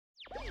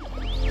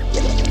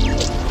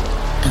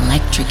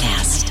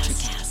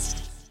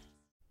NutraCast.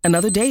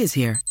 Another day is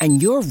here,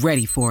 and you're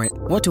ready for it.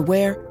 What to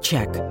wear?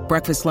 Check.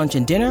 Breakfast, lunch,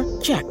 and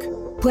dinner? Check.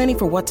 Planning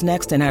for what's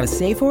next and how to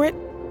save for it?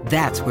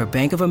 That's where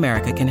Bank of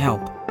America can help.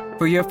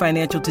 For your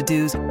financial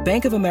to-dos,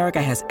 Bank of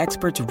America has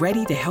experts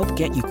ready to help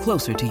get you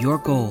closer to your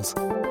goals.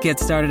 Get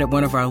started at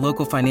one of our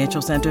local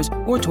financial centers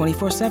or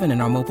 24/7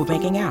 in our mobile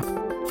banking app.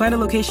 Find a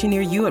location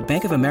near you at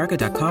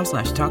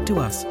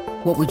bankofamerica.com/talktous.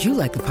 What would you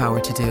like the power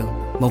to do?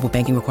 Mobile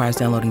banking requires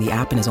downloading the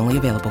app and is only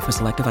available for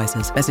select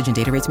devices. Message and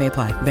data rates may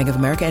apply. Bank of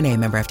America N.A.,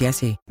 member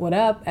FDIC. What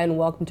up, and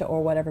welcome to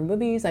Or Whatever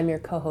Movies. I'm your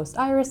co-host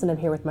Iris, and I'm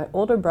here with my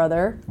older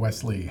brother,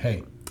 Wesley.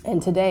 Hey.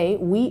 And today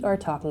we are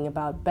talking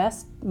about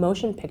Best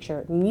Motion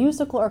Picture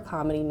Musical or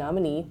Comedy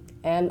nominee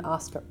and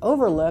Oscar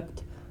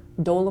overlooked,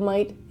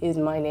 Dolomite Is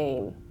My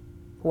Name.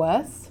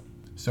 Wes?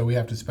 So we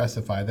have to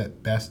specify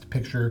that Best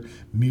Picture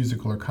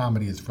Musical or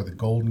Comedy is for the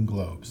Golden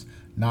Globes,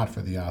 not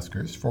for the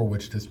Oscars, for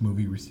which this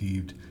movie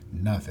received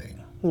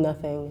nothing.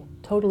 Nothing.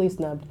 Totally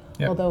snubbed.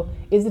 Yep. Although,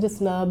 is it a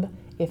snub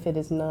if it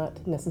is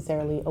not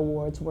necessarily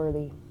awards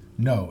worthy?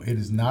 No, it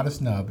is not a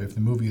snub if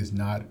the movie is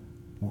not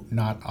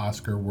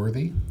Oscar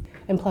worthy.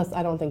 And plus,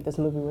 I don't think this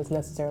movie was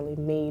necessarily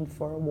made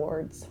for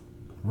awards.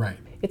 Right.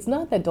 It's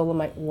not that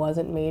Dolomite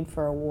wasn't made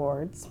for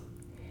awards,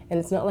 and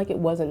it's not like it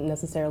wasn't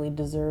necessarily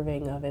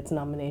deserving of its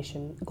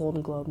nomination,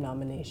 Golden Globe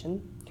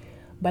nomination,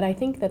 but I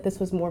think that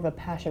this was more of a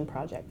passion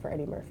project for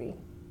Eddie Murphy.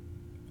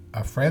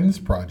 A friend's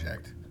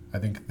project. I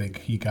think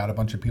he got a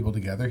bunch of people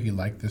together. He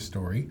liked this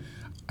story.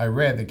 I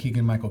read that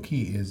Keegan-Michael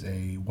Key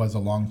was a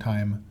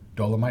longtime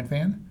Dolomite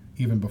fan,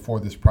 even before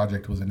this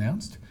project was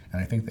announced.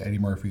 And I think that Eddie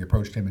Murphy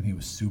approached him and he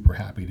was super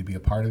happy to be a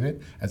part of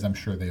it, as I'm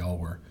sure they all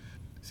were.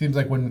 Seems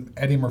like when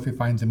Eddie Murphy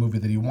finds a movie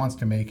that he wants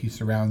to make, he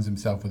surrounds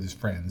himself with his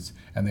friends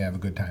and they have a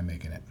good time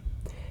making it.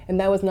 And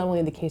that was not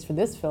only the case for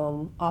this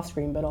film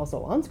off-screen, but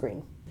also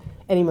on-screen.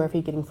 Eddie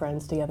Murphy getting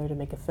friends together to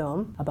make a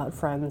film about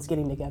friends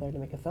getting together to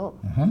make a film.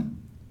 Mm-hmm.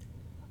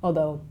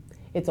 Although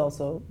it's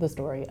also the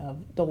story of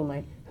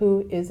Dolomite,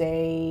 who is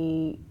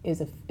a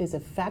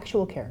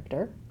factual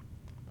character.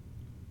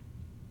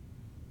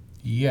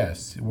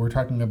 Yes, we're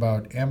talking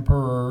about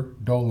Emperor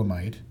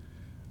Dolomite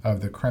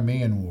of the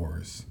Crimean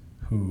Wars,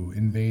 who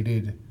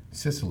invaded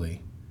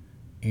Sicily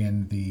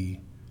in the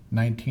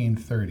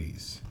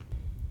 1930s.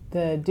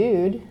 The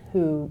dude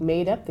who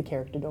made up the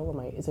character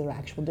Dolomite is an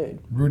actual dude.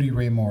 Rudy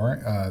Ray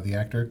Moore, the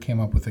actor, came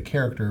up with the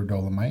character of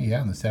Dolomite,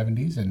 in the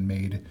 70s and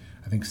made,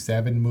 I think,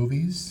 7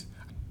 movies.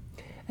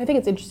 I think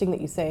it's interesting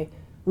that you say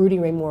Rudy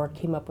Ray Moore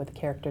came up with the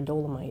character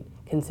Dolomite,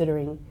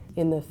 considering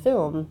in the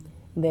film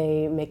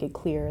they make it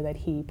clear that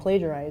he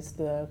plagiarized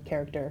the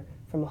character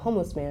from a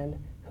homeless man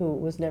who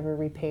was never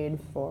repaid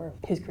for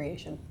his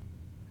creation.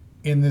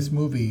 In this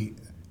movie,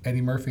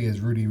 Eddie Murphy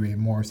as Rudy Ray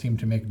Moore seemed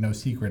to make no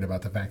secret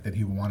about the fact that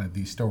he wanted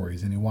these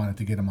stories and he wanted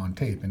to get them on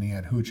tape, and he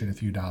had hooch and a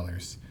few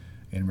dollars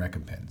in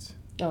recompense.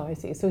 Oh, I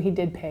see. So he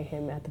did pay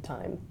him at the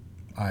time.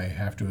 I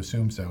have to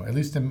assume so. At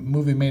least the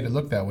movie made it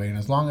look that way, and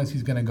as long as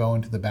he's going to go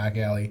into the back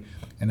alley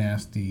and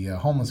ask the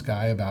homeless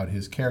guy about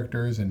his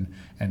characters and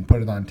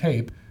put it on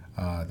tape,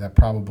 that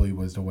probably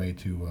was the way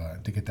to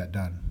get that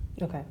done.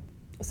 Okay.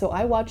 So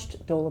I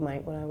watched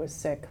Dolomite when I was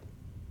sick,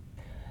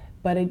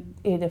 but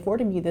it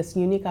afforded me this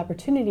unique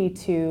opportunity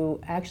to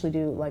actually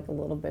do like a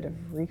little bit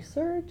of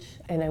research,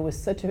 and it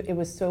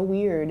was so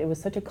weird. It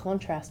was such a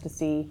contrast to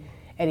see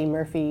Eddie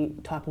Murphy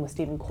talking with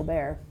Stephen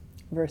Colbert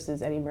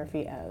versus Eddie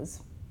Murphy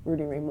as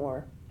Rudy Ray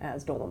Moore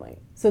as Dolomite.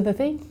 So the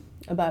thing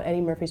about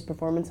Eddie Murphy's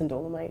performance in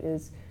Dolomite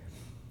is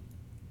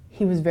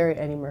he was very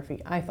Eddie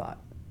Murphy, I thought.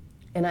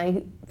 And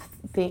I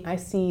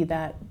see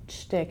that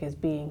shtick as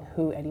being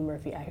who Eddie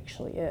Murphy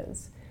actually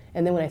is.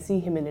 And then when I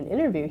see him in an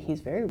interview, he's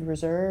very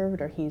reserved,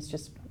 or he's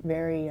just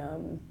very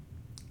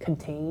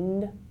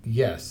contained.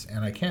 Yes,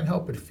 and I can't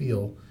help but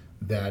feel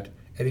that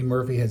Eddie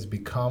Murphy has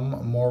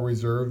become more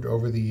reserved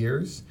over the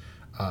years.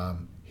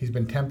 He's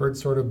been tempered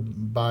sort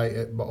of by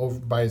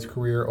his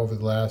career over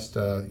the last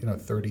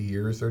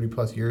 30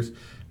 plus years.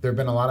 There have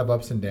been a lot of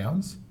ups and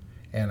downs,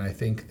 and I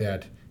think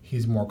that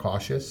he's more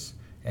cautious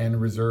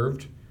and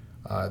reserved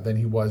than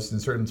he was,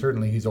 and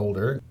certainly he's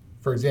older.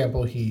 For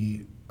example,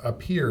 he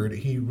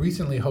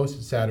recently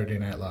hosted Saturday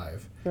Night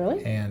Live.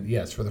 Really? And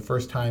yes, for the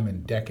first time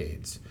in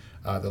decades.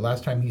 The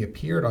last time he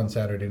appeared on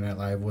Saturday Night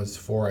Live was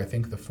for, I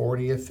think, the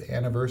 45th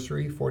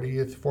anniversary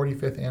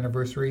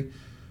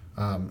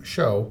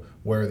show,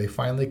 where they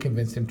finally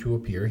convinced him to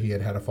appear. He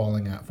had a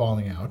falling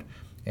out,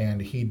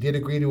 and he did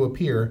agree to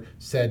appear,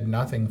 said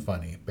nothing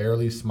funny,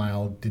 barely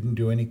smiled, didn't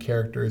do any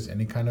characters,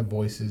 any kind of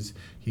voices.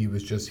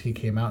 He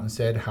came out and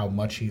said how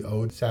much he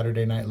owed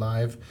Saturday Night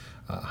Live,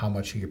 how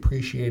much he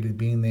appreciated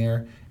being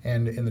there.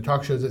 And in the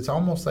talk shows, it's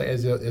almost like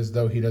as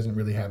though he doesn't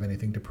really have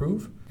anything to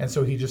prove. And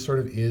so he just sort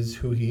of is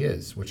who he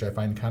is, which I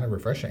find kind of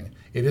refreshing.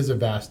 It is a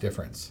vast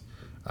difference,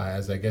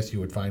 as I guess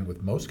you would find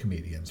with most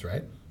comedians,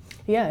 right?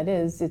 Yeah, it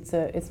is.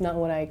 It's not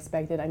what I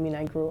expected. I mean,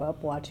 I grew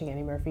up watching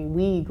Eddie Murphy.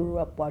 We grew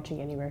up watching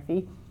Eddie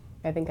Murphy.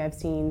 I think I've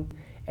seen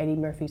Eddie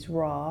Murphy's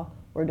Raw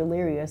or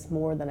Delirious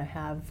more than I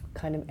have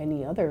kind of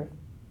any other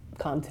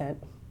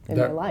content in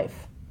my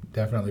life.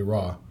 Definitely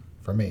Raw.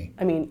 for me.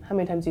 I mean, how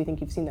many times do you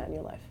think you've seen that in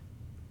your life?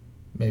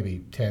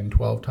 Maybe 10,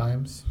 12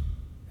 times.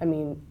 I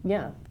mean,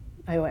 yeah,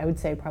 I would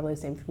say probably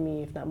the same for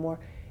me, if not more.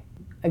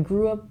 I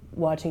grew up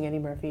watching Eddie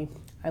Murphy.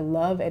 I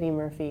love Eddie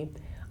Murphy.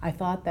 I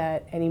thought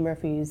that Eddie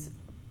Murphy's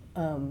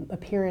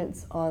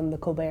appearance on The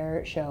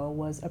Colbert Show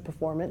was a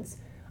performance.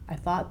 I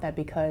thought that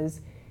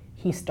because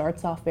he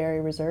starts off very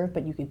reserved,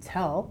 but you could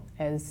tell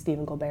as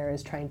Stephen Colbert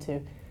is trying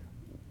to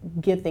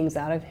get things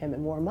out of him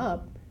and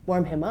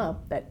warm him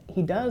up, that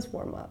he does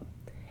warm up,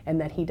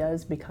 and that he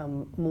does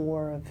become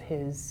more of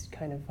his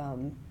kind of,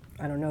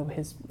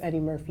 his Eddie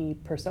Murphy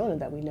persona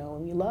that we know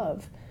and we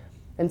love.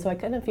 And so I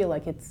kind of feel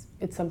like it's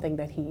something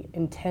that he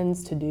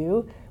intends to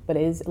do, but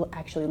is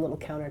actually a little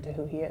counter to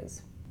who he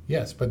is.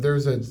 Yes, but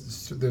there's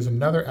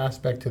another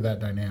aspect to that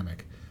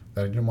dynamic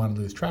that I didn't want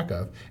to lose track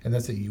of, and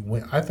that's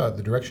that I thought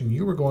the direction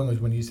you were going was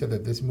when you said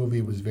that this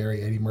movie was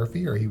very Eddie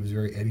Murphy, or he was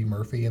very Eddie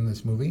Murphy in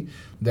this movie,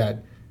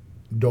 that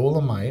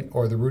Dolomite,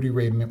 or the Rudy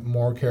Ray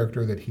Moore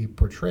character that he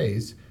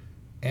portrays,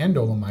 and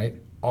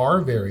Dolomite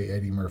are very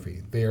Eddie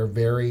Murphy. They are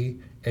very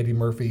Eddie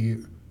Murphy,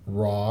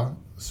 raw,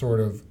 sort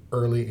of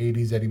early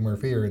 80s Eddie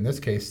Murphy, or in this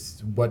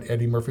case, what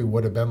Eddie Murphy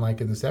would have been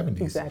like in the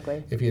 70s.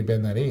 Exactly. If he had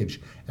been that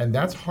age. And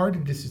that's hard to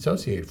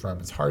disassociate from.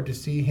 It's hard to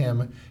see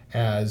him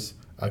as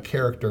a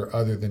character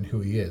other than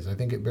who he is. I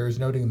think it bears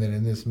noting that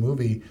in this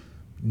movie,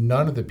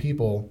 none of the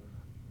people,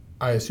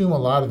 I assume a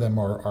lot of them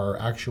are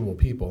actual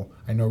people.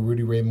 I know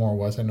Rudy Ray Moore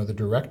was, I know the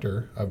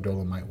director of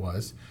Dolomite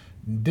was,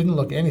 didn't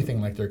look anything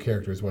like their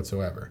characters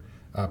whatsoever.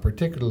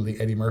 Particularly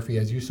Eddie Murphy,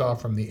 as you saw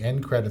from the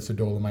end credits of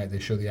Dolomite, they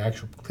show the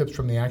actual clips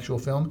from the actual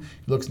film.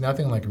 He looks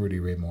nothing like Rudy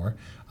Ray Moore.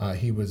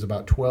 He was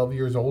about 12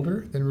 years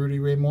older than Rudy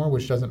Ray Moore,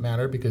 which doesn't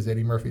matter because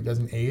Eddie Murphy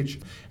doesn't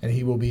age, and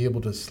he will be able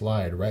to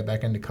slide right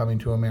back into Coming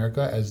to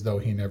America as though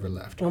he never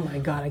left. Oh my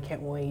God, I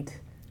can't wait.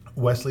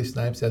 Wesley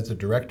Snipes, as the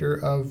director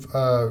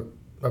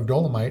of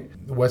Dolomite,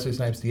 Wesley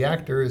Snipes, the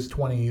actor, is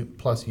 20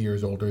 plus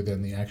years older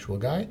than the actual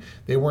guy.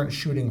 They weren't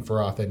shooting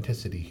for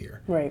authenticity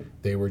here. Right.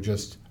 They were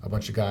just a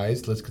bunch of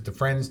guys. Let's get the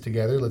friends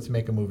together. Let's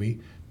make a movie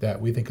that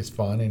we think is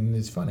fun and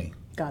is funny.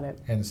 Got it.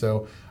 And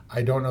so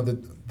I don't know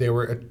that they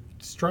were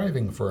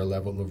striving for a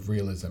level of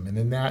realism. And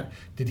in that,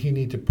 did he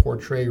need to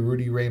portray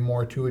Rudy Ray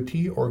Moore to a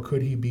T, or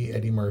could he be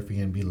Eddie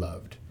Murphy and be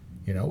loved?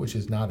 You know, which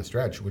is not a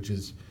stretch,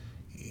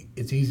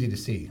 it's easy to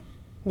see.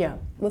 Yeah.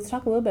 Let's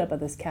talk a little bit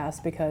about this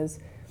cast, because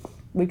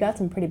we got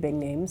some pretty big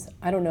names.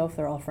 I don't know if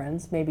they're all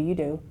friends. Maybe you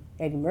do.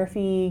 Eddie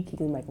Murphy,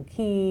 Keegan-Michael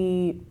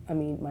Key,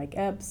 Mike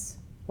Epps,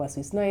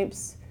 Wesley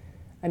Snipes,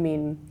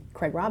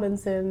 Craig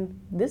Robinson.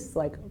 This is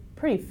like a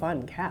pretty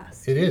fun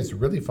cast. It is a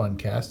really fun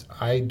cast.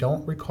 I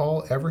don't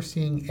recall ever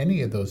seeing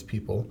any of those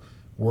people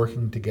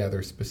working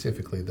together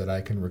specifically that I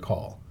can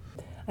recall.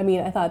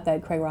 I thought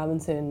that Craig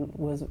Robinson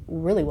was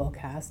really well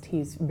cast.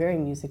 He's very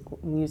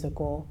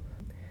musical.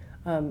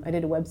 I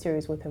did a web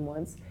series with him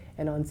once,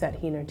 and on set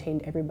he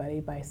entertained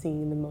everybody by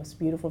singing the most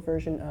beautiful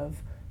version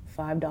of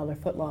 $5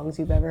 footlongs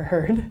you've ever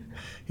heard.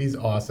 He's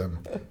awesome.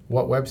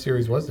 What web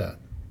series was that?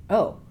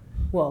 Oh,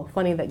 well,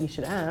 funny that you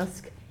should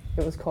ask.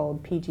 It was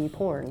called PG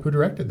Porn. Who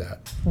directed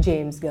that?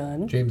 James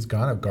Gunn. James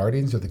Gunn of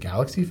Guardians of the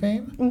Galaxy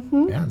fame?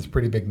 Mm-hmm. Yeah, it's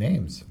pretty big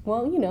names.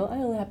 Well, I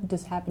only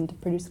just happened to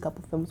produce a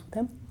couple films with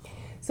him.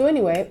 So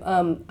anyway,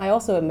 I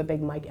also am a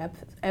big Mike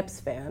Epps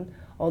fan,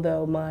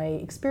 although my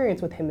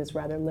experience with him is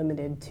rather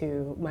limited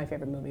to my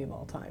favorite movie of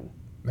all time.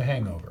 The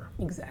Hangover.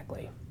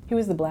 Exactly. He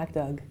was the Black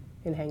Doug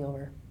in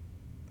Hangover.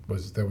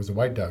 There was a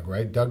White Doug,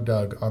 right?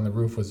 Doug on the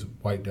roof was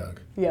White Doug.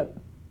 Yep.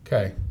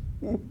 Okay.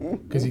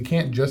 Because you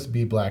can't just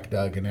be Black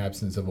Doug in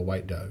absence of a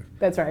White Doug.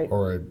 That's right.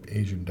 Or an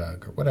Asian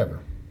Doug, or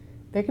whatever.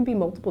 There can be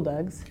multiple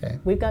Dougs. Okay.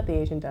 We've got the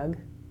Asian Doug.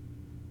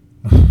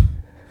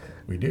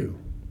 We do.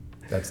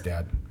 That's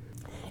Dad.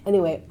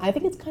 Anyway, I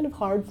think it's kind of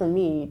hard for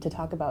me to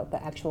talk about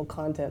the actual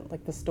content,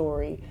 like the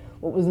story,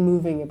 what was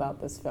moving about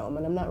this film,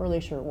 and I'm not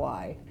really sure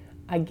why.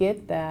 I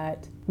get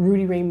that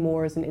Rudy Ray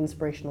Moore is an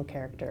inspirational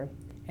character,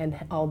 and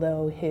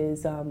although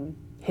his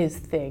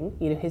thing,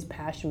 his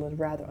passion was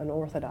rather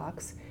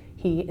unorthodox,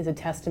 he is a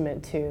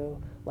testament to,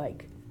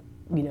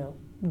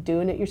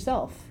 doing it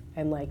yourself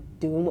and,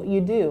 doing what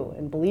you do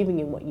and believing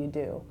in what you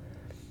do.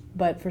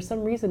 But for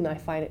some reason, I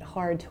find it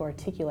hard to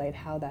articulate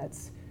how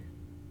that's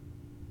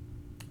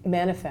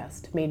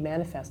made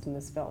manifest in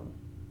this film.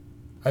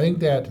 I think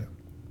that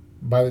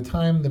by the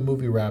time the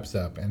movie wraps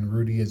up and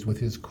Rudy is with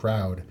his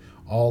crowd,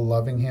 all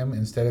loving him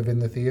instead of in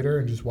the theater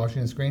and just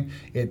watching the screen,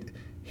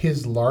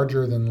 his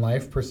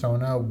larger-than-life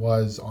persona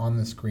was on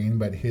the screen,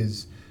 but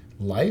his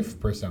life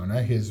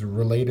persona, his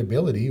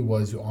relatability,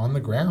 was on the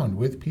ground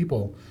with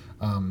people,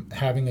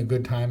 having a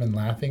good time and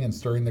laughing and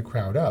stirring the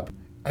crowd up.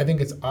 I think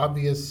it's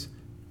obvious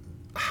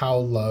how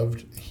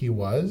loved he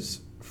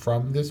was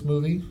from this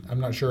movie. I'm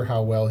not sure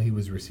how well he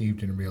was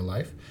received in real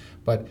life,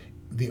 but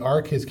the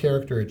arc his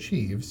character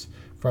achieves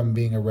from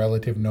being a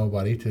relative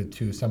nobody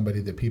to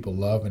somebody that people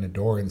love and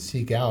adore and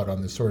seek out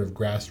on this sort of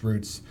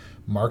grassroots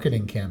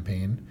marketing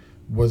campaign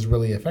was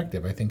really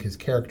effective. I think his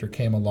character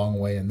came a long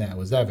way, and that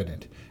was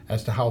evident.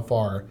 As to how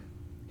far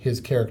his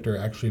character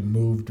actually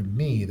moved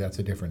me, that's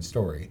a different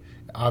story.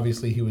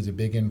 Obviously, he was a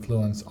big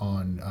influence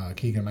on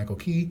Keegan-Michael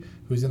Key,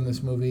 who's in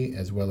this movie,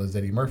 as well as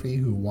Eddie Murphy,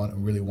 who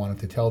really wanted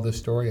to tell this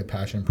story, a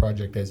passion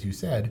project, as you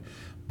said.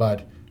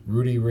 But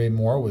Rudy Ray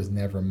Moore was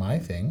never my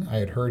thing. I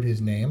had heard his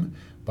name,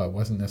 but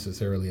wasn't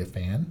necessarily a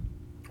fan.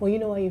 Well, you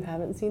know why you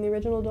haven't seen the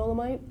original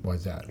Dolomite?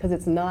 Why's that? Because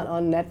it's not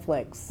on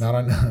Netflix. Not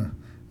on.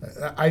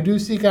 I do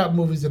seek out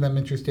movies that I'm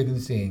interested in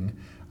seeing.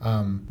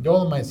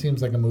 Dolomite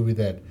seems like a movie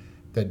that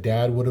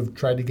Dad would have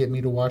tried to get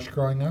me to watch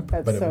growing up,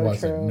 That's but it so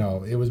wasn't. true.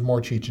 No, it was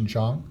more Cheech and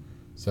Chong.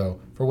 So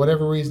for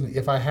whatever reason,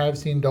 if I have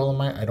seen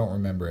Dolomite, I don't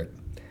remember it.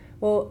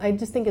 Well, I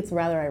just think it's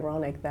rather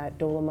ironic that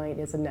Dolomite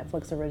is a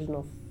Netflix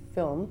original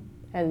film,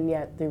 and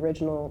yet the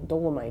original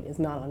Dolomite is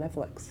not on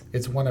Netflix.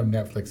 It's one of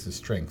Netflix's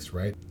strengths,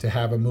 right? To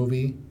have a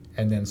movie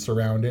and then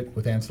surround it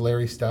with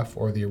ancillary stuff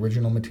or the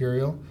original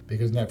material,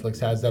 because Netflix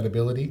has that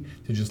ability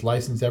to just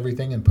license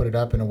everything and put it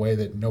up in a way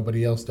that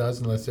nobody else does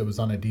unless it was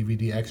on a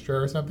DVD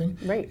extra or something.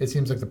 Right. It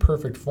seems like the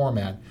perfect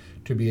format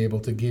to be able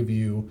to give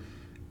you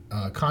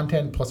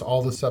content plus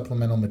all the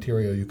supplemental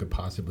material you could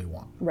possibly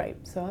want. Right.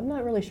 So I'm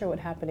not really sure what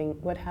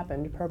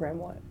happened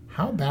program-wise.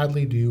 How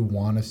badly do you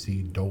want to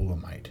see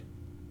Dolomite?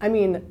 I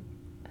mean,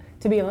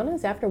 to be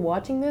honest, after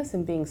watching this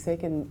and being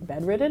sick and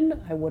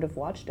bedridden, I would have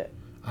watched it.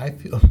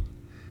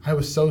 I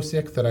was so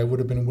sick that I would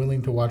have been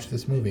willing to watch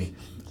this movie.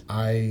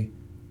 I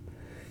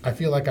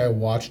feel like I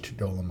watched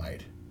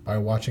Dolomite by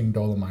watching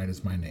Dolomite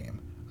Is My Name.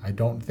 I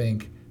don't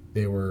think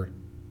they were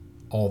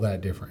all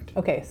that different.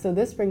 Okay, so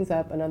this brings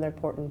up another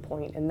important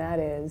point, and that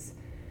is,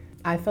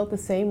 I felt the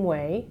same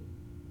way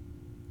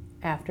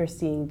after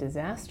seeing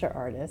Disaster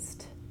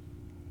Artist,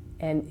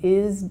 and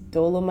is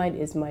Dolomite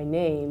Is My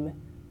Name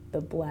the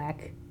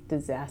Black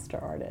Disaster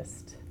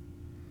Artist?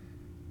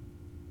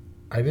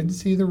 I didn't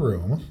see The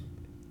Room.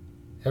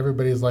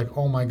 Everybody's like,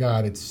 oh my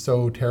God, it's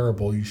so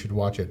terrible, you should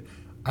watch it.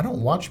 I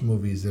don't watch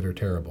movies that are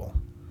terrible.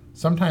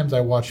 Sometimes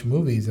I watch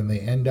movies and they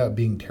end up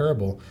being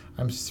terrible.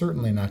 I'm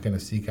certainly not going to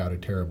seek out a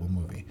terrible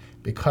movie.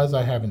 Because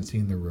I haven't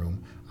seen The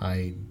Room,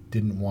 I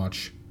didn't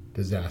watch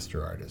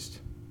Disaster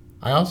Artist.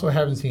 I also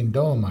haven't seen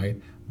Dolomite,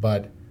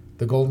 but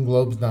the Golden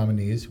Globes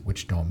nominees,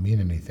 which don't mean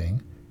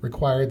anything,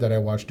 required that I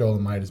watch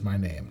Dolomite Is My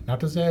Name. Not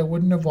to say I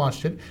wouldn't have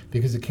watched it,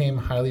 because it came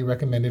highly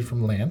recommended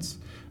from Lance,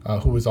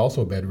 who was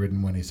also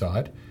bedridden when he saw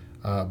it.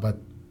 But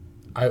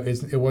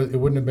it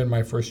wouldn't have been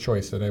my first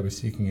choice that I was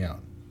seeking out.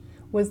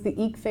 Was the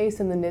eek face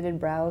and the knitted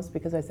brows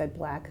because I said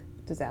Black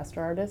Disaster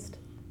Artist?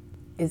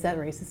 Is that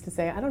racist to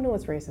say? I don't know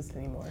what's racist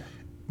anymore.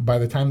 By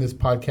the time this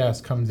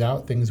podcast comes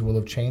out, things will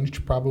have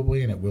changed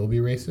probably, and it will be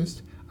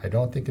racist. I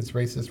don't think it's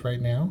racist right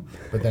now,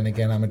 but then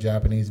again, I'm a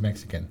Japanese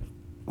Mexican.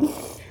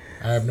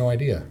 I have no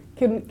idea.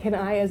 Can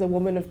I, as a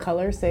woman of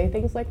color, say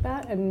things like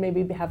that and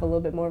maybe have a little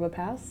bit more of a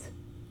pass?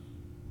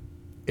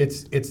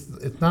 It's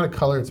not a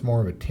color, it's more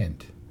of a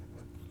tint.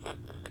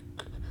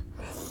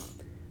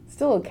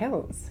 Still, it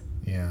counts.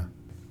 Yeah.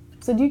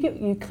 So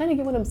you kind of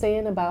get what I'm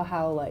saying about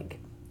how, like,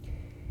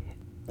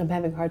 I'm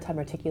having a hard time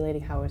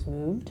articulating how I was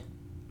moved?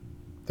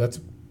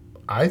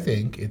 I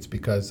think it's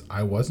because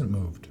I wasn't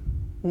moved.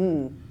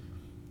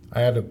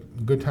 I had a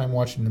good time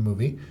watching the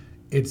movie.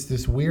 It's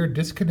this weird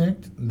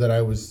disconnect that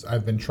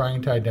I've been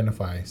trying to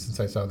identify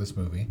since I saw this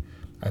movie.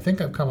 I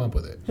think I've come up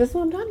with it. This is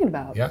what I'm talking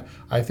about. Yeah.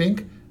 I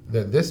think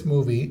that this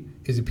movie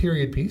is a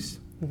period piece,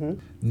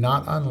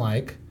 not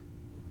unlike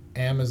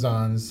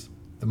Amazon's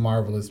The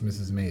Marvelous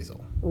Mrs.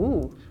 Maisel.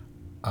 Ooh.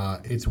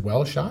 It's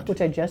well shot.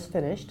 Which I just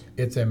finished.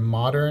 It's a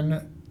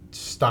modern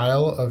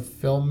style of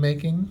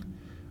filmmaking.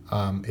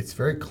 It's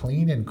very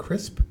clean and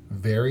crisp,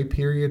 very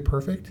period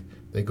perfect.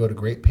 They go to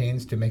great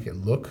pains to make it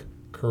look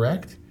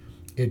correct.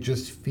 It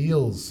just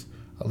feels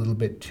a little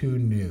bit too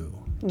new,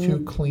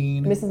 too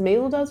clean. Mrs.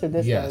 Maisel does, or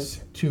this does?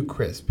 Yes, too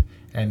crisp.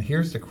 And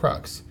here's the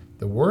crux.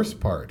 The worst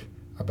part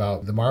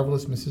about The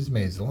Marvelous Mrs.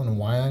 Maisel and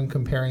why I'm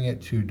comparing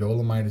it to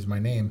Dolomite Is My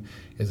Name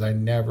is I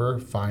never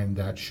find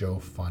that show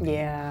funny.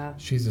 Yeah.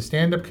 She's a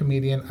stand-up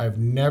comedian. I've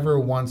never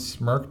once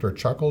smirked or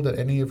chuckled at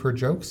any of her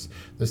jokes.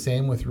 The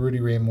same with Rudy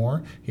Ray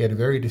Moore. He had a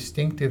very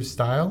distinctive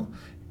style.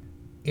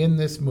 In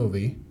this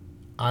movie,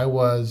 I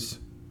was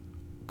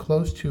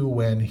close to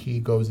when he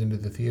goes into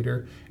the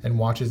theater and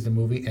watches the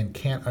movie and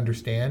can't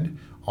understand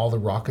all the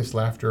raucous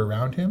laughter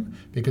around him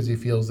because he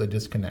feels a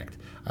disconnect.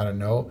 I don't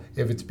know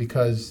if it's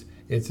because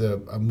it's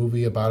a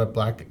movie about a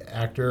black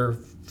actor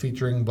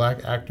featuring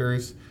black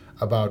actors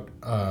about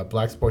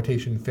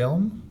blaxploitation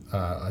film,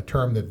 a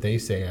term that they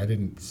say. I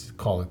didn't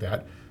call it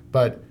that.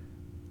 But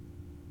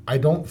I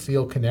don't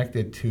feel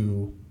connected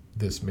to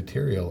this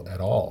material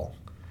at all.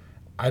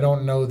 I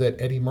don't know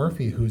that Eddie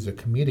Murphy, who's a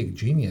comedic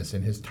genius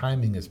and his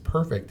timing is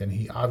perfect, and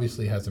he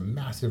obviously has a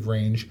massive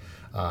range.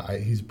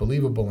 He's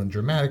believable in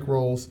dramatic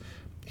roles.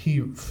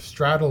 He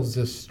straddles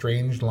this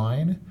strange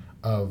line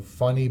of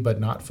funny but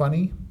not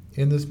funny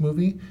in this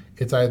movie.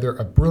 It's either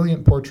a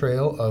brilliant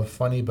portrayal of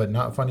funny but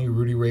not funny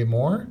Rudy Ray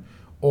Moore,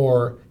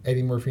 or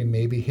Eddie Murphy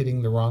maybe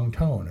hitting the wrong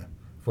tone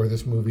for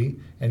this movie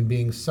and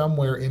being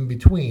somewhere in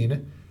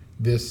between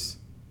this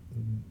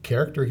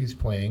character he's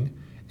playing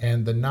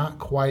and the not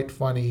quite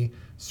funny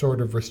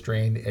sort of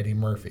restrained Eddie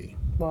Murphy.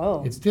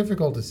 Whoa. It's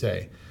difficult to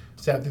say.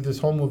 Sat through this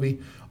whole movie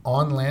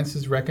on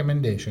Lance's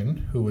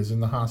recommendation, who was in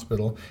the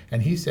hospital,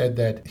 and he said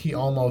that he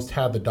almost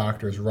had the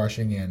doctors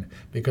rushing in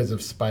because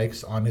of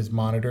spikes on his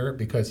monitor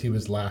because he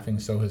was laughing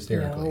so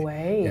hysterically. No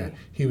way. Yeah.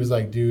 He was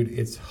like, dude,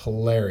 it's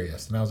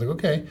hilarious. And I was like,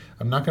 okay,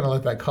 I'm not going to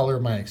let that color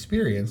my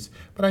experience,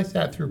 but I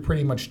sat through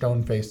pretty much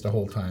stone-faced the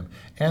whole time.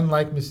 And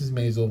like Mrs.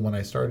 Maisel, when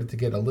I started to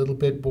get a little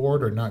bit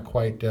bored or not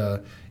quite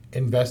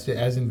invested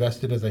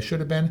as I should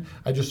have been,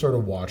 I just sort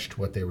of watched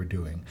what they were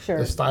doing. Sure.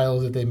 The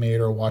styles that they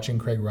made, or watching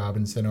Craig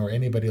Robinson or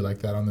anybody like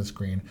that on the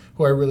screen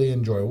who I really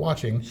enjoy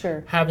watching,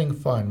 Sure. having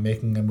fun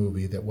making a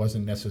movie that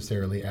wasn't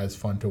necessarily as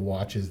fun to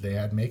watch as they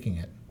had making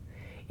it.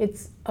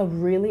 It's a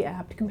really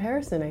apt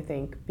comparison, I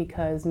think,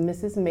 because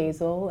Mrs.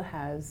 Maisel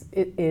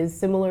is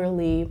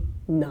similarly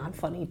not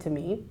funny to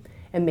me,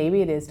 and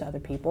maybe it is to other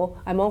people.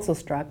 I'm also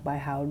struck by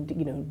how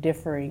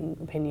differing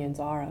opinions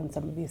are on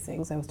some of these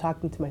things. I was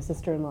talking to my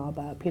sister-in-law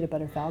about Peanut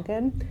Butter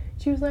Falcon.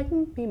 She was like,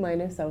 B-.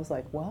 I was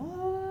like,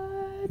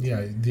 what?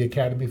 Yeah, the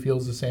Academy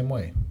feels the same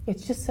way.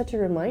 It's just such a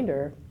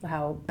reminder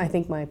how I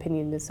think my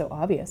opinion is so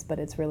obvious, but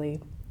it's really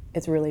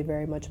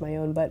very much my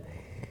own. But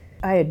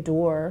I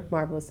adore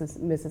Marvelous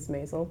Mrs.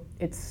 Maisel.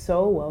 It's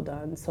so well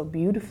done, so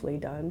beautifully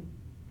done.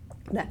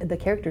 The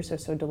characters are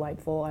so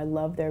delightful. I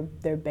love their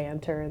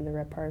banter and their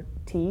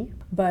repartee,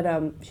 but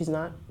she's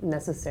not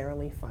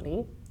necessarily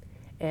funny.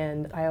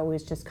 And I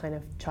always just kind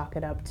of chalk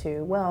it up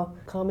to, well,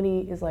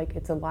 comedy is like,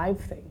 it's a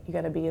live thing. You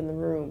got to be in the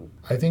room.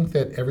 I think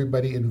that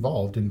everybody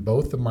involved in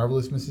both The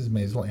Marvelous Mrs.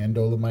 Maisel and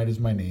Dolomite Is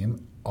My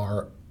Name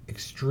are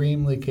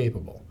extremely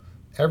capable.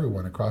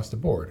 Everyone across the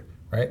board,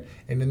 right?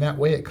 And in that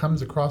way, it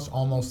comes across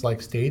almost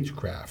like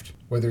stagecraft,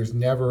 where there's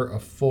never a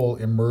full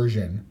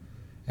immersion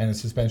and a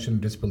suspension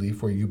of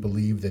disbelief where you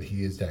believe that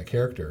he is that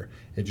character.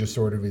 It just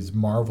sort of is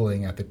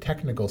marveling at the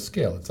technical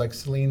skill. It's like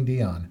Celine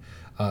Dion.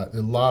 A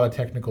lot of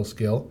technical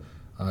skill.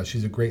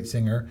 She's a great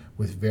singer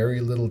with very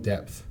little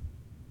depth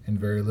and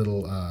very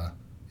little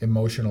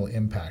emotional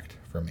impact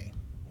for me.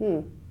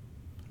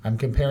 I'm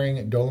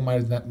comparing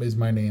Dolomite Is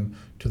My Name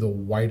to the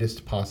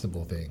whitest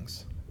possible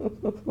things.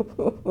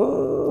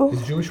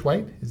 Is Jewish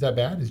white? Is that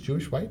bad? Is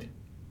Jewish white?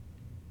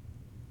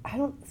 I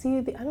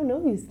don't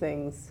know these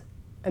things.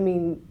 I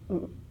mean,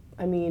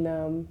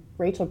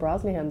 Rachel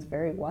Brosnahan's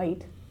very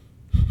white.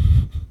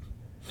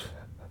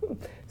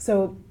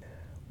 So,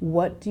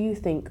 what do you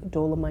think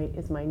Dolomite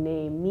Is My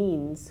Name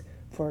means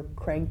for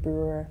Craig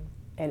Brewer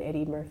and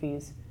Eddie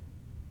Murphy's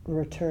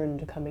return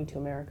to Coming to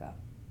America?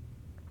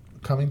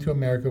 Coming to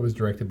America was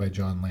directed by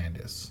John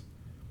Landis.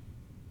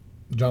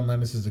 John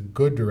Landis is a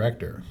good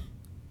director.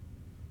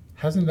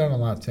 Hasn't done a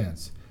lot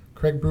since.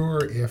 Craig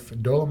Brewer, if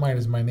Dolomite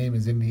Is My Name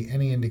is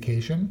any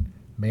indication,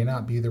 may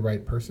not be the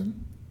right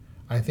person.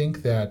 I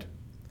think that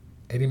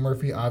Eddie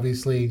Murphy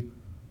obviously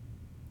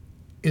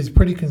is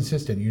pretty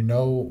consistent. You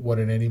know what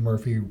an Eddie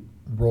Murphy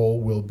role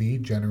will be,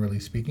 generally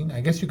speaking. I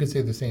guess you could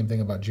say the same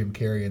thing about Jim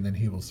Carrey, and then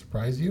he will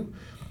surprise you.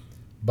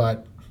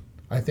 But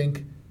I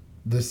think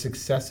the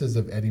successes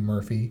of Eddie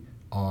Murphy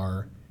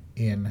are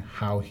in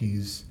how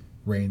he's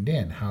reined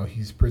in, how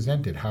he's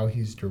presented, how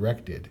he's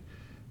directed.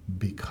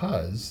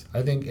 Because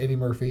I think Eddie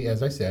Murphy,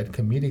 as I said,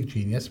 comedic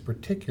genius,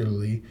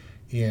 particularly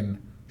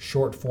in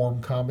short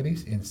form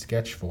comedies, in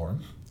sketch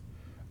form,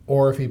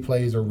 or if he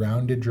plays a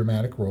rounded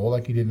dramatic role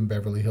like he did in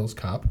Beverly Hills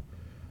Cop,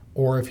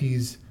 or if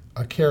he's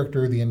a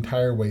character the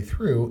entire way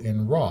through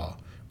in Raw,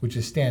 which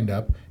is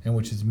stand-up and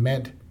which is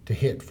meant to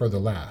hit for the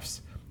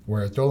laughs.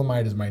 Whereas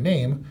Dolomite Is My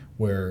Name,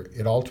 where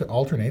it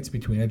alternates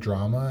between a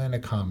drama and a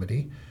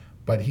comedy,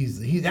 but he's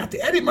at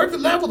the Eddie Murphy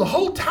level the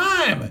whole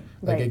time.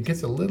 Like, right. It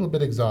gets a little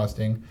bit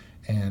exhausting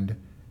and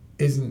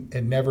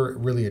it never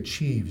really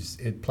achieves,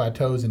 it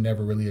plateaus and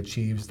never really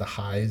achieves the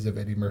highs of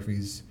Eddie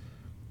Murphy's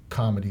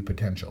comedy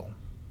potential.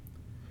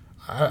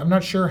 I'm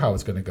not sure how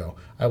it's going to go.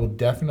 I will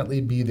definitely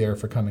be there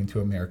for Coming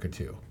to America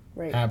too.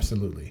 Right.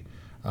 Absolutely.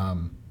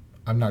 I'm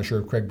not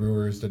sure if Craig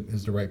Brewer is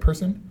the right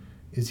person.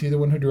 Is he the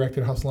one who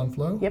directed Hustle and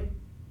Flow? Yep.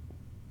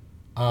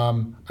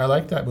 I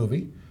liked that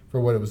movie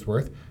for what it was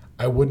worth.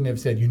 I wouldn't have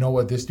said, you know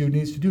what this dude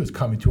needs to do is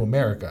Coming to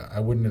America. I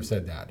wouldn't have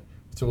said that.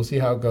 So we'll see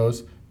how it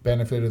goes.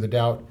 Benefit of the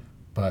doubt,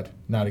 but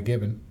not a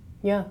given.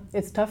 Yeah,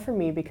 it's tough for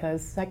me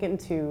because second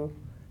to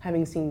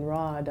having seen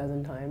Raw a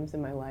dozen times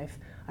in my life,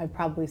 I've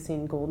probably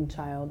seen Golden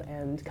Child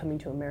and Coming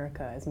to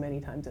America as many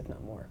times, if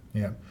not more.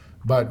 Yeah.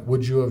 But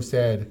would you have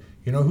said,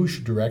 you know who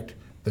should direct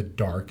the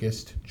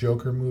darkest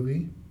Joker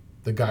movie?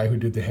 The guy who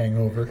did The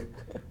Hangover?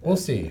 We'll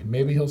see.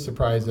 Maybe he'll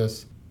surprise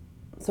us.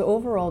 So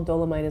overall,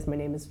 Dolomite Is My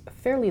Name is a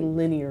fairly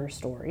linear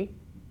story,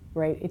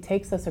 right? It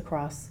takes us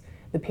across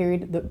the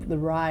period, the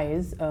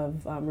rise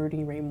of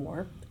Rudy Ray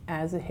Moore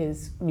as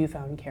his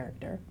newfound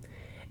character.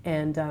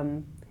 And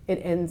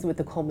it ends with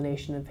the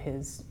culmination of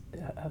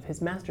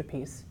his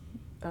masterpiece,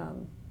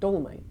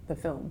 Dolomite, the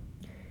film.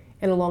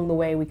 And along the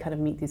way, we kind of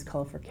meet these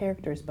colorful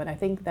characters. But I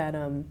think that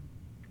the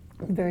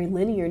very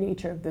linear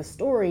nature of this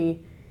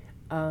story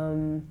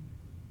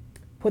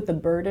put the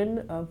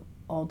burden of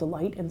all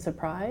delight and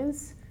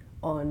surprise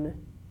on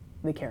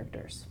the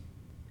characters.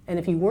 And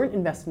if you weren't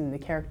invested in the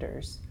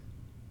characters,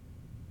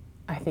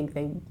 I think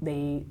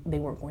they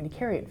weren't going to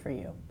carry it for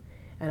you.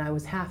 And I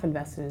was half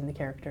invested in the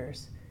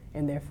characters,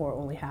 and therefore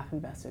only half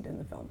invested in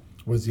the film.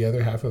 Was the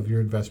other half of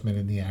your investment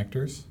in the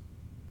actors?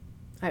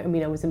 I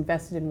mean, I was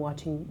invested in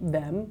watching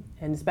them,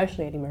 and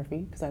especially Eddie Murphy,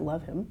 because I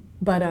love him.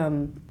 But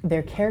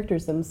their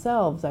characters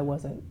themselves, I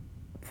wasn't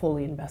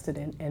fully invested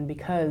in, and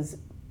because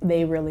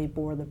they really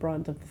bore the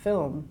brunt of the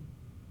film,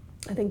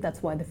 I think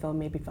that's why the film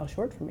maybe fell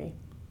short for me.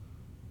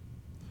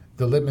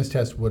 The litmus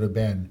test would have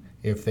been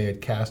if they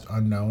had cast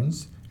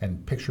unknowns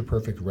and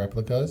picture-perfect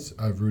replicas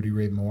of Rudy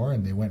Ray Moore,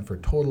 and they went for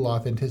total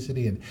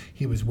authenticity, and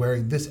he was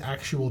wearing this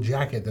actual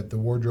jacket that the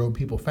wardrobe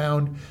people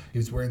found. He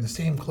was wearing the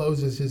same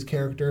clothes as his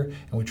character,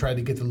 and we tried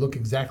to get the look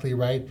exactly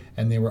right,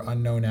 and they were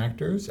unknown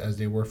actors, as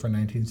they were for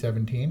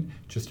 1917,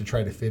 just to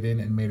try to fit in,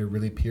 and made a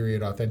really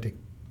period-authentic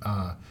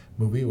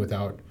movie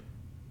without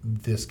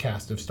this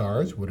cast of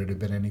stars. Would it have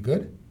been any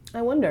good?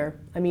 I wonder.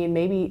 I mean,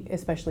 maybe,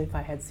 especially if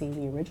I had seen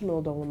the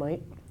original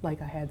Dolomite,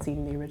 like I had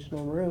seen the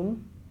original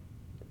Room.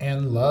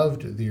 And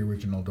loved the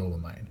original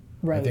Dolomite.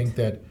 Right. I think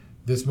that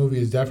this movie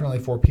is definitely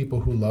for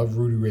people who love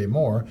Rudy Ray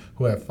Moore,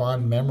 who have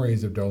fond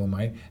memories of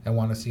Dolomite, and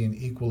want to see an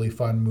equally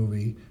fun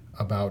movie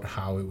about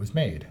how it was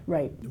made.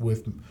 Right.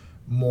 With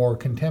more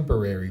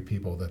contemporary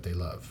people that they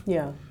love.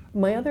 Yeah.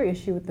 My other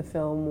issue with the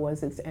film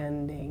was its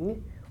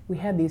ending. We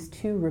had these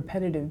two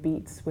repetitive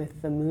beats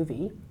with the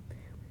movie.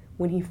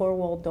 When he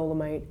four-walled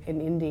Dolomite in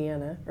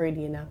Indiana, or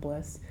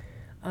Indianapolis,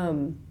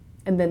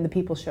 and then the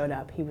people showed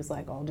up. He was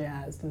like all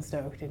jazzed and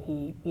stoked, and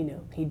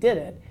he did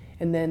it.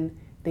 And then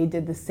they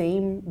did the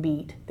same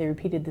beat. They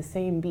repeated the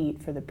same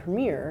beat for the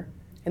premiere,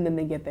 and then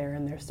they get there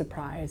and they're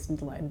surprised and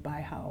delighted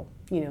by how,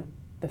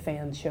 the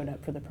fans showed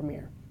up for the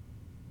premiere.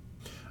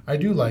 I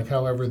do like,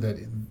 however, that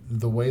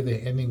the way the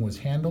ending was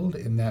handled,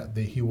 in that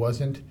he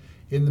wasn't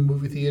in the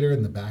movie theater,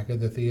 in the back of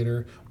the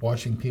theater,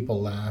 watching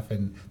people laugh,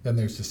 and then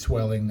there's the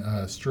swelling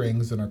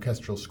strings and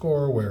orchestral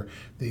score where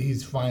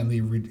he's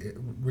finally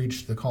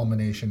reached the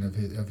culmination of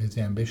his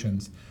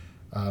ambitions.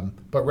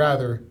 But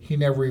rather, he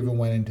never even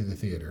went into the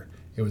theater.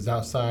 It was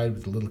outside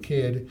with the little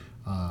kid,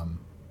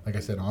 like I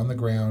said, on the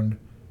ground,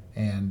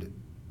 and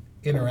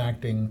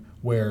interacting,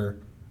 where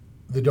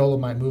the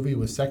Dolomite movie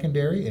was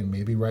secondary, and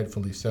maybe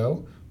rightfully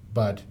so,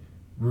 but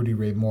Rudy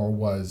Ray Moore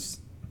was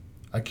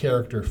a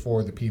character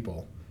for the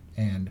people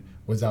and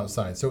was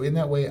outside. So in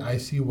that way, I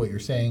see what you're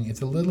saying.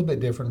 It's a little bit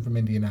different from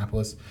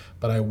Indianapolis,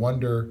 but I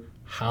wonder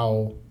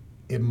how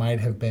it might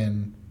have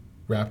been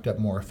wrapped up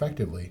more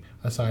effectively,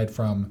 aside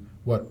from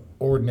what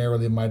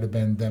ordinarily might have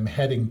been them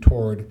heading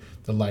toward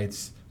the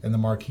lights and the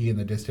marquee in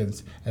the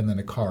distance, and then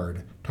a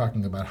card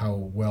talking about how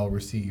well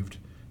received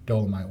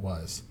Dolomite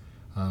was.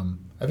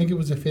 I think it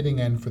was a fitting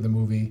end for the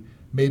movie,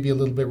 maybe a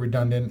little bit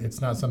redundant.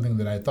 It's not something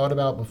that I thought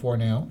about before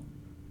now,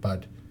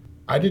 but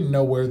I didn't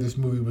know where this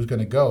movie was going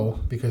to go,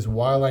 because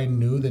while I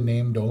knew the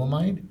name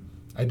Dolomite,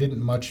 I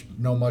didn't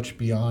know much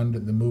beyond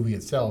the movie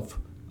itself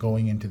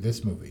going into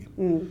this movie.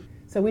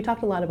 So we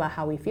talked a lot about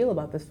how we feel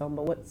about this film,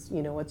 but what's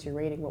your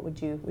rating? What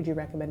would you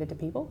recommend it to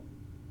people?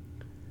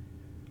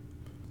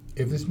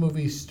 If this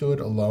movie stood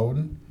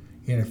alone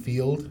in a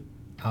field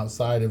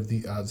outside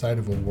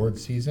of award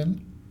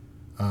season,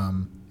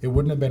 it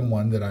wouldn't have been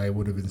one that I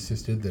would have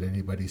insisted that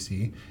anybody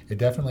see. It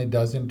definitely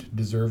doesn't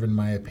deserve, in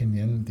my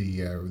opinion,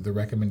 the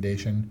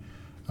recommendation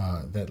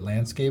that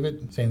Lance gave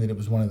it, saying that it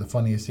was one of the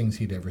funniest things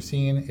he'd ever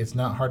seen. It's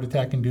not heart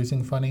attack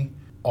inducing funny.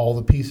 All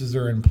the pieces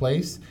are in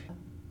place.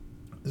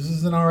 This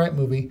is an all right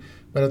movie,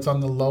 but it's on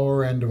the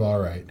lower end of all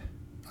right.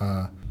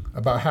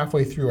 About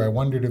halfway through, I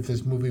wondered if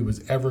this movie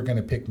was ever going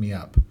to pick me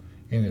up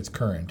in its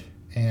current,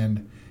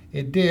 and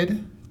it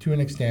did to an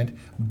extent,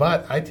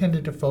 but I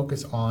tended to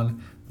focus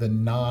on the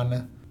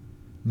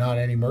not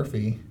Eddie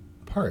Murphy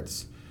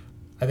parts.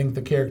 I think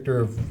the character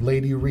of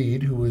Lady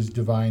Reed, who was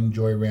Divine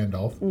Joy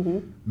Randolph,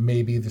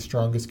 may be the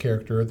strongest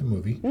character of the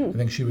movie. I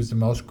think she was the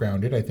most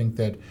grounded. I think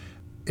that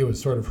it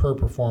was sort of her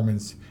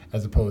performance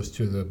as opposed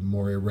to the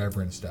more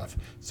irreverent stuff.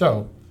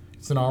 So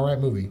it's an all right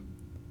movie.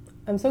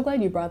 I'm so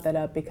glad you brought that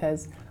up,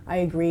 because I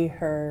agree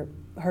her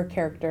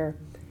character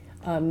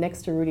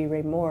next to Rudy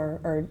Ray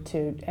Moore, or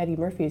to Eddie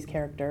Murphy's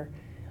character,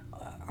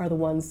 are the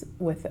ones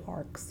with the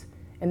arcs.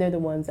 And they're the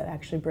ones that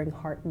actually bring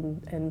heart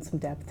and some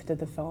depth to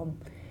the film.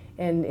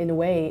 And in a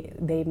way,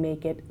 they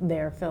make it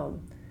their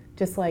film.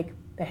 Just like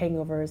The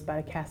Hangover is about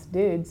a cast of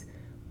dudes,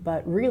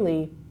 but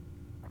really,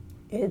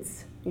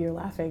 you're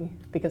laughing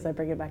because I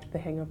bring it back to The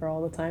Hangover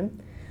all the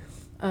time.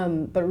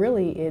 But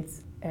really,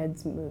 it's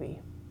Ed's movie.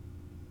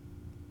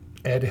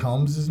 Ed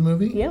Helms'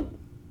 movie? Yep.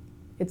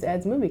 It's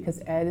Ed's movie,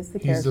 because Ed is the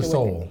character. He's the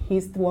soul.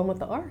 He's the one with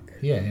the arc.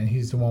 Yeah, and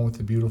he's the one with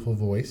the beautiful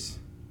voice.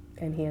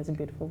 And he has a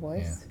beautiful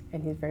voice,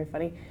 and he's very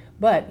funny.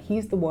 But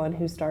he's the one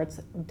who starts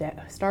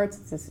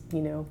this,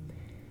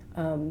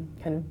 kind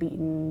of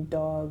beaten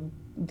dog,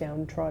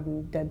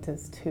 downtrodden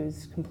dentist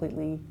who's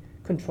completely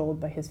controlled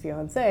by his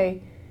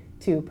fiancée,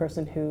 to a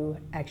person who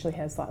actually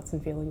has thoughts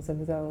and feelings of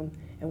his own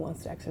and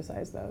wants to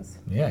exercise those.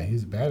 Yeah,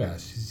 he's a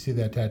badass. You see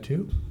that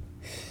tattoo?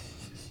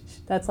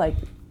 That's like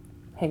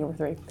Hangover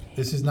 3.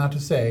 This is not to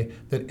say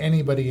that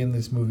anybody in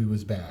this movie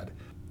was bad.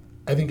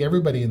 I think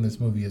everybody in this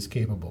movie is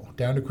capable,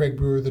 down to Craig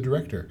Brewer, the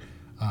director.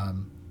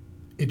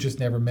 It just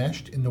never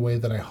meshed in the way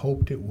that I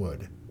hoped it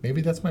would.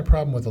 Maybe that's my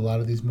problem with a lot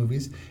of these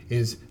movies,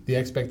 is the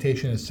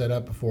expectation is set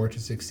up before it to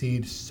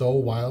succeed so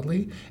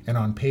wildly, and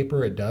on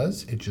paper it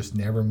does. It just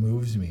never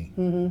moves me.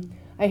 Mm-hmm.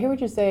 I hear what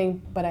you're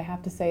saying, but I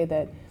have to say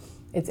that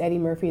it's Eddie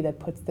Murphy that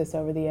puts this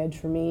over the edge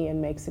for me and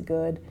makes it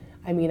good.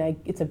 I mean,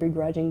 it's a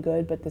begrudging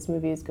good, but this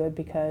movie is good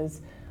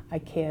because I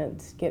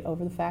can't get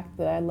over the fact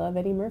that I love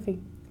Eddie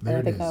Murphy. There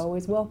and I think is. I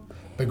always will.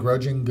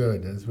 Begrudging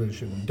good. That's what it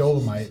should be.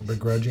 Dolomite,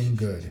 Begrudging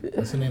Good.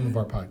 That's the name of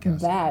our podcast.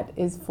 That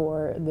is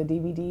for the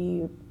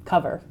DVD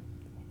cover.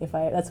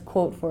 That's a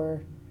quote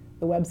for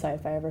the website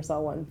if I ever saw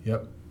one.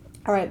 Yep.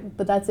 All right,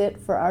 but that's it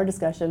for our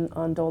discussion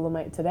on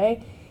Dolomite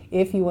today.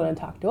 If you want to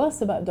talk to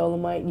us about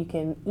Dolomite, you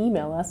can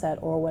email us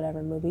at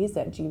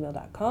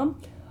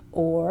orwhatevermovies@gmail.com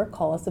or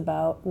call us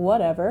about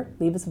whatever.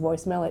 Leave us a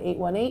voicemail at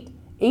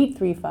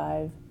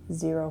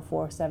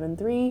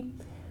 818-835-0473.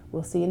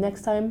 We'll see you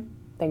next time.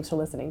 Thanks for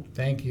listening.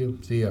 Thank you.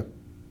 See ya.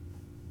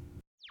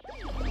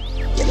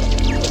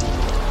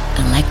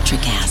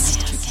 Electricast.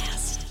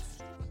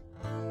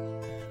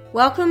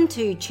 Welcome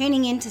to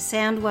Tuning Into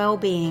Sound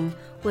Wellbeing,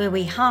 where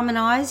we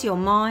harmonise your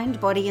mind,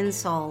 body and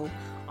soul.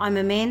 I'm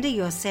Amanda,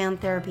 your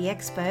sound therapy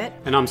expert.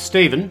 And I'm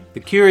Stephen, the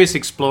curious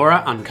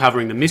explorer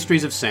uncovering the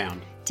mysteries of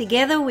sound.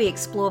 Together we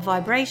explore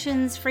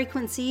vibrations,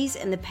 frequencies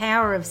and the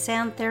power of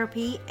sound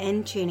therapy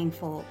and tuning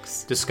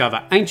forks.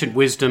 Discover ancient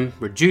wisdom,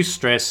 reduce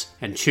stress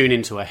and tune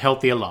into a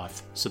healthier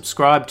life.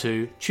 Subscribe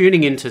to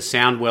Tuning Into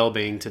Sound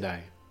Wellbeing today.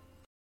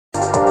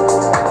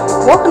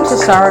 Welcome to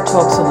Sarah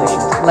Talk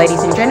Solutions.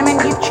 Ladies and gentlemen,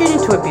 you've tuned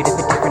into a bit of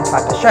a different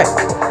type of show.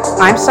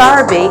 I'm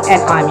Sarah B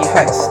and I'm your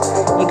host.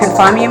 You can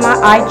find me on my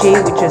IG,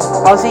 which is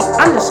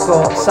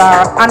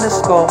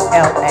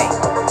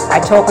Aussie_Sarah_LA. I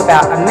talk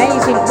about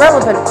amazing,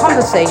 relevant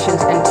conversations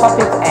and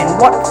topics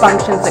and what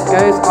functions that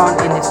goes on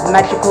in this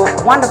magical,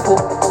 wonderful,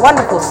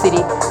 wonderful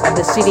city of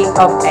the City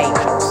of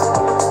Angels.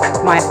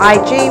 My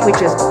IG,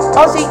 which is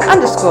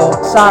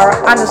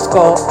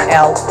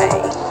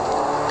Aussie_Sarah_LA.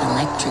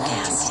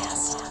 Electricast.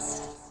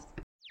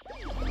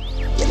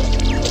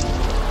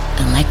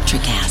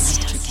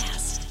 Electricast.